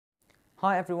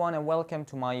Hi everyone and welcome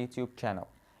to my YouTube channel.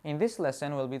 In this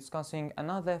lesson we'll be discussing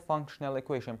another functional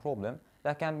equation problem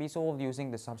that can be solved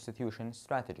using the substitution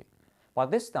strategy.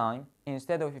 But this time,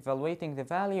 instead of evaluating the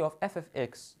value of f of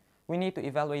x, we need to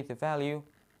evaluate the value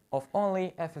of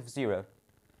only f of 0.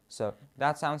 So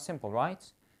that sounds simple, right?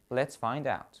 Let's find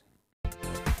out.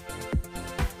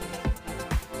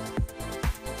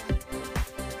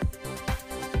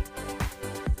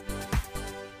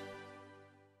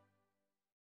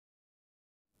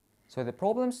 So the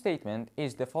problem statement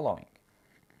is the following.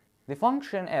 The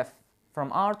function f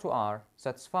from R to R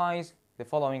satisfies the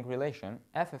following relation: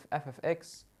 f of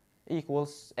x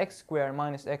equals x squared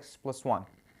minus x plus 1.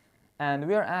 And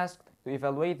we are asked to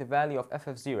evaluate the value of f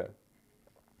of 0.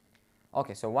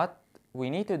 Okay, so what we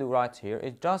need to do right here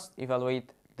is just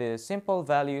evaluate the simple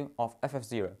value of f of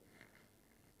 0.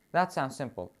 That sounds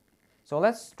simple. So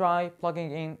let's try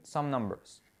plugging in some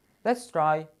numbers. Let's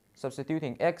try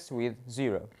substituting x with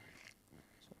 0.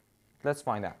 Let's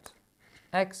find out.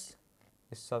 X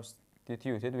is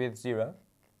substituted with 0.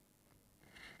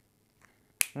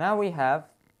 Now we have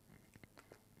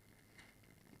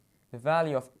the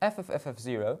value of f of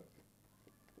 0,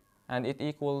 and it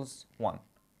equals 1.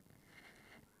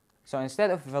 So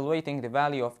instead of evaluating the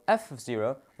value of f of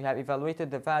 0, we have evaluated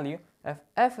the value of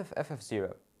f of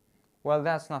 0. Well,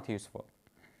 that's not useful.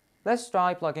 Let's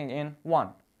try plugging in 1.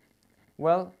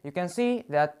 Well, you can see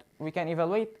that we can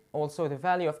evaluate also the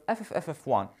value of f of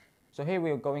 1. So here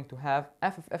we are going to have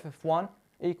f of 1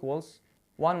 equals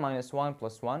 1 minus 1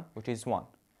 plus 1, which is 1.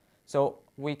 So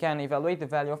we can evaluate the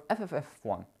value of f of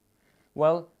 1.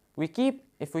 Well,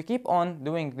 if we keep on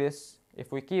doing this,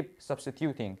 if we keep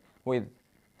substituting with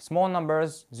small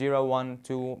numbers 0, 1,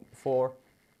 2, 4,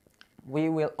 we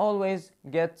will always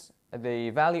get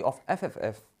the value of f of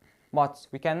f, but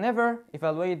we can never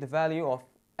evaluate the value of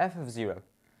f of 0.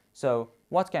 So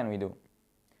what can we do?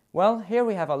 Well, here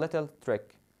we have a little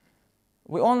trick.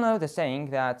 We all know the saying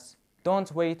that don't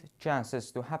wait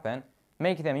chances to happen,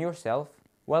 make them yourself.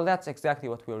 Well, that's exactly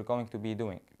what we're going to be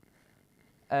doing.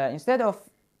 Instead of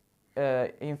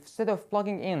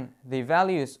plugging in the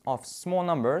values of small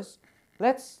numbers,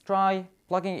 let's try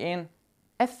plugging in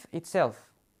f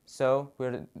itself. So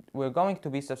we're going to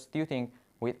be substituting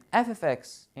with f of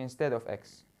x instead of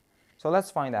x. So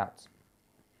let's find out.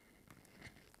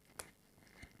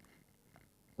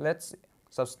 Let's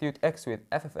substitute x with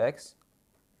f of x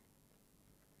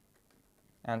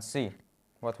and see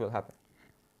what will happen.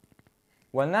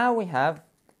 Well, now we have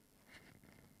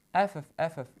f of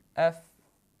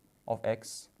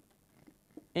x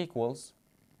equals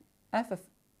f of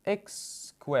x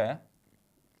squared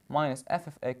minus f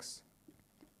of x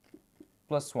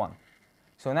plus 1.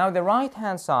 So now the right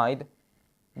hand side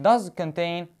does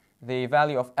contain the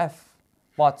value of f,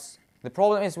 but the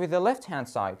problem is with the left hand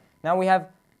side. Now we have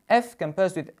f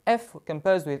composed with f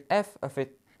of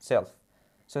itself.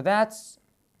 So that's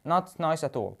not nice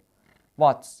at all.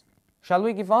 But shall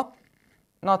we give up?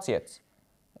 Not yet.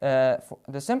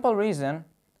 The simple reason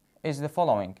is the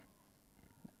following.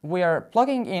 We are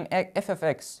plugging in f of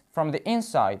x from the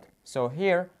inside. So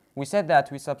here we said that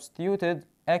we substituted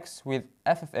x with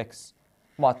f of x.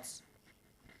 But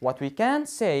what we can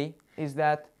say is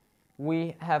that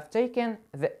we have taken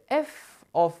the f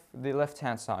of the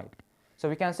left-hand side. So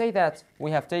we can say that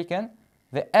we have taken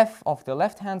the f of the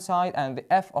left-hand side and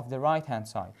the f of the right-hand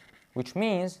side, which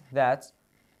means that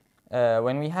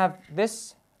when we have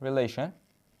this relation,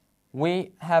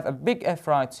 we have a big F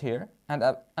right here and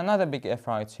another big F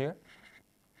right here,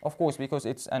 of course, because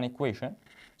it's an equation.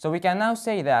 So we can now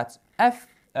say that f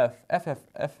of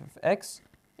x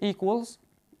equals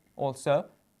also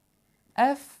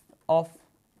f of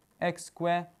x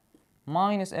squared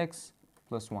minus x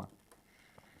plus 1.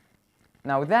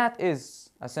 Now that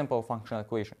is a simple functional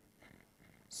equation.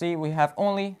 See, we have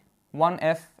only one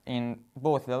f in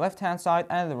both the left-hand side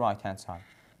and the right-hand side.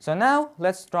 So now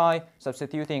let's try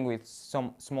substituting with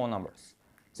some small numbers.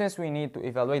 Since we need to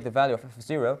evaluate the value of f of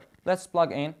 0, let's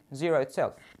plug in 0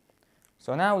 itself.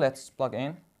 So now let's plug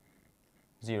in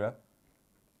 0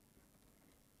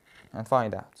 and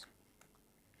find out.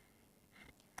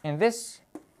 In this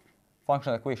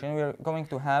functional equation, we're going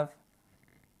to have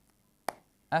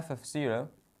f of 0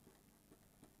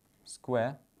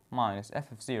 squared minus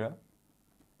f of 0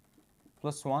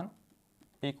 plus 1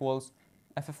 equals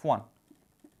f of 1.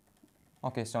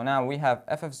 Okay, so now we have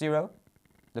f of 0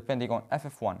 depending on f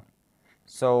of 1.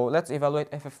 So let's evaluate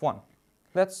f of 1.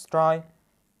 Let's try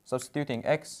substituting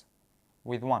x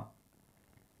with 1.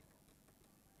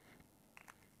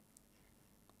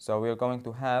 So we're going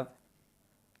to have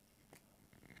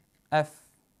f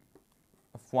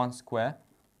of 1 squared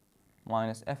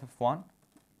minus f of 1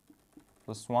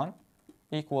 plus 1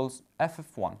 equals f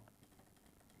of 1.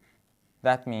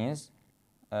 That means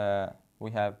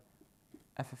we have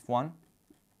f of 1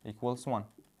 equals 1.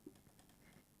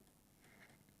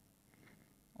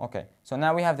 Okay, so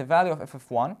now we have the value of f of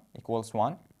 1 equals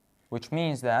 1, which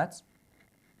means that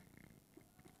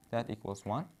equals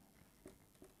 1.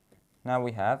 Now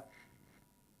we have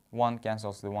 1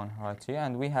 cancels the 1 right here,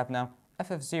 and we have now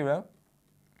f of 0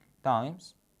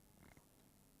 times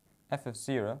f of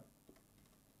 0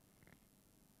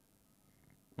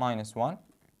 minus 1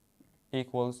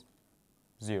 equals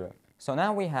 0. So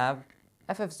now we have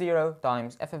f of 0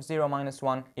 times f of 0 minus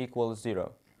 1 equals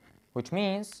 0, which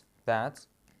means that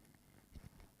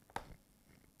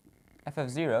f of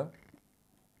 0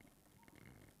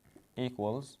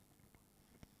 equals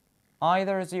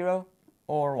either 0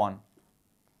 or 1.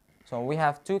 So we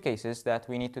have two cases that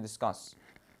we need to discuss.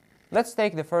 Let's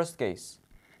take the first case.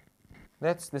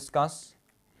 Let's discuss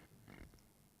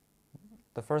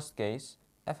the first case,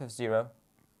 f of 0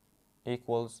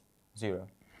 equals 0.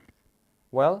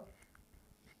 Well,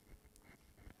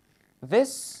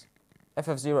 this f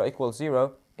of 0 equals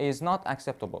 0 is not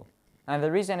acceptable, and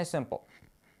the reason is simple.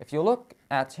 If you look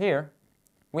at here,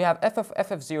 we have f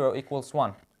of 0 equals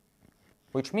 1,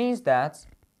 which means that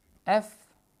f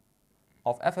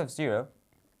of 0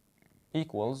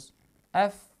 equals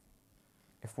f,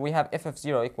 if we have f of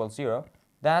 0 equals 0,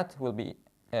 that will be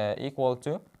equal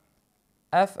to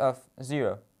f of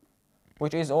 0,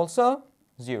 which is also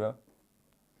 0.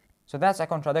 So that's a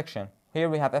contradiction. Here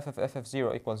we have f of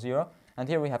 0 equals 0, and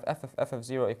here we have f of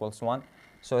 0 equals 1.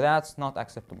 So that's not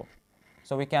acceptable.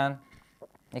 So we can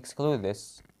exclude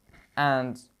this.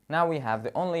 And now we have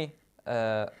the only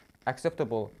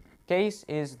acceptable case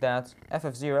is that f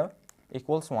of 0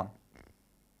 equals 1.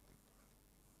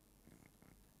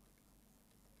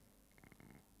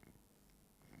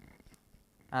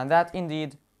 And that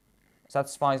indeed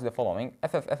satisfies the following.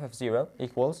 f of 0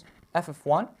 equals f of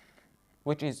 1,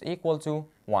 which is equal to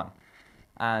 1.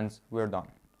 And we're done.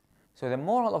 So the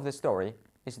moral of the story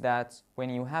is that when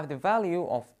you have the value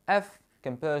of f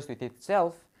composed with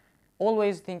itself,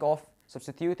 always think of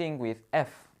substituting with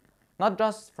f, not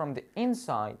just from the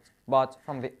inside, but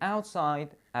from the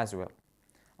outside as well.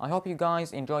 I hope you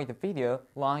guys enjoyed the video.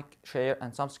 Like, share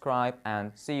and subscribe,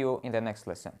 and see you in the next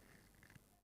lesson.